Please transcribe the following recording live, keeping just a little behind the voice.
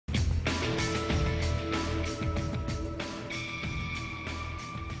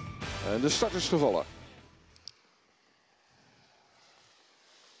En de start is gevallen.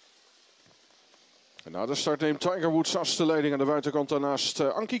 En na de start neemt Tiger Woods Sas de leiding aan de buitenkant daarnaast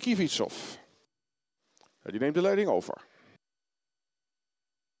Ankie Kivitsov. En die neemt de leiding over.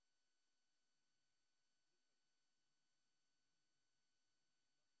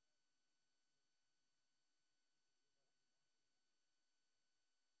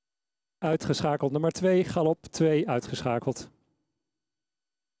 Uitgeschakeld nummer 2, galop 2 uitgeschakeld.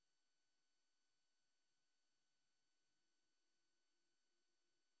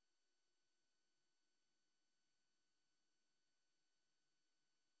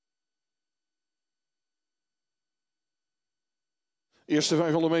 Eerste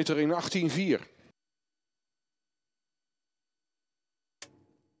 500 meter in 18.4.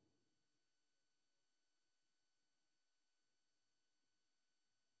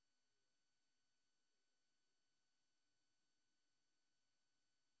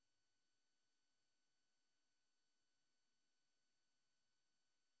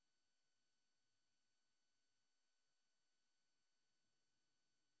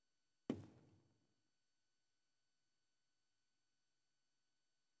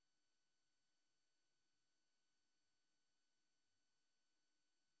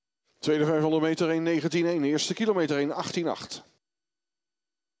 Tweede 500 meter in 19.1. Eerste kilometer in 18.8.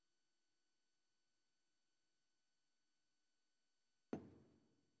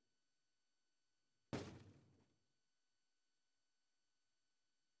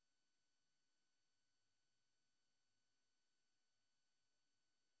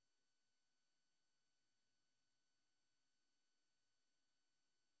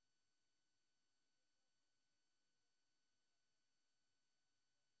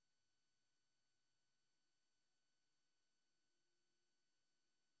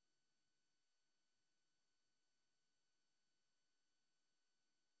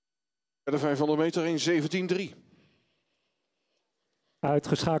 De 500 meter in 17.3.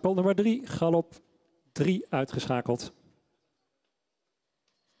 Uitgeschakeld nummer 3, galop 3 uitgeschakeld.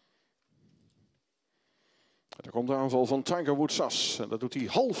 Er komt de aanval van Tiger Woods Sas. En dat doet hij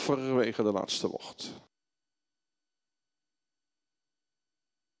halverwege de laatste bocht.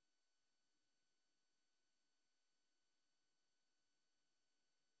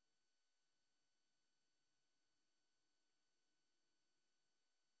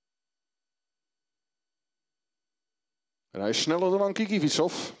 En hij is sneller dan Ankie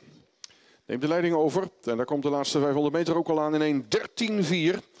Kivitsov. Neemt de leiding over. En daar komt de laatste 500 meter ook al aan in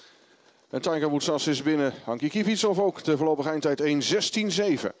 1:13.4. En Tiger Woods Sas is binnen. Ankie Kivitsov ook. De voorlopige eindtijd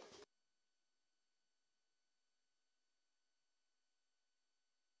 1:16.7.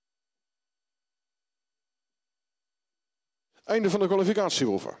 Einde van de kwalificatie,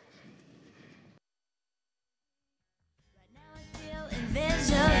 Wolver. Right now I feel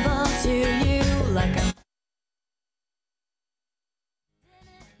invisible to you, like I'm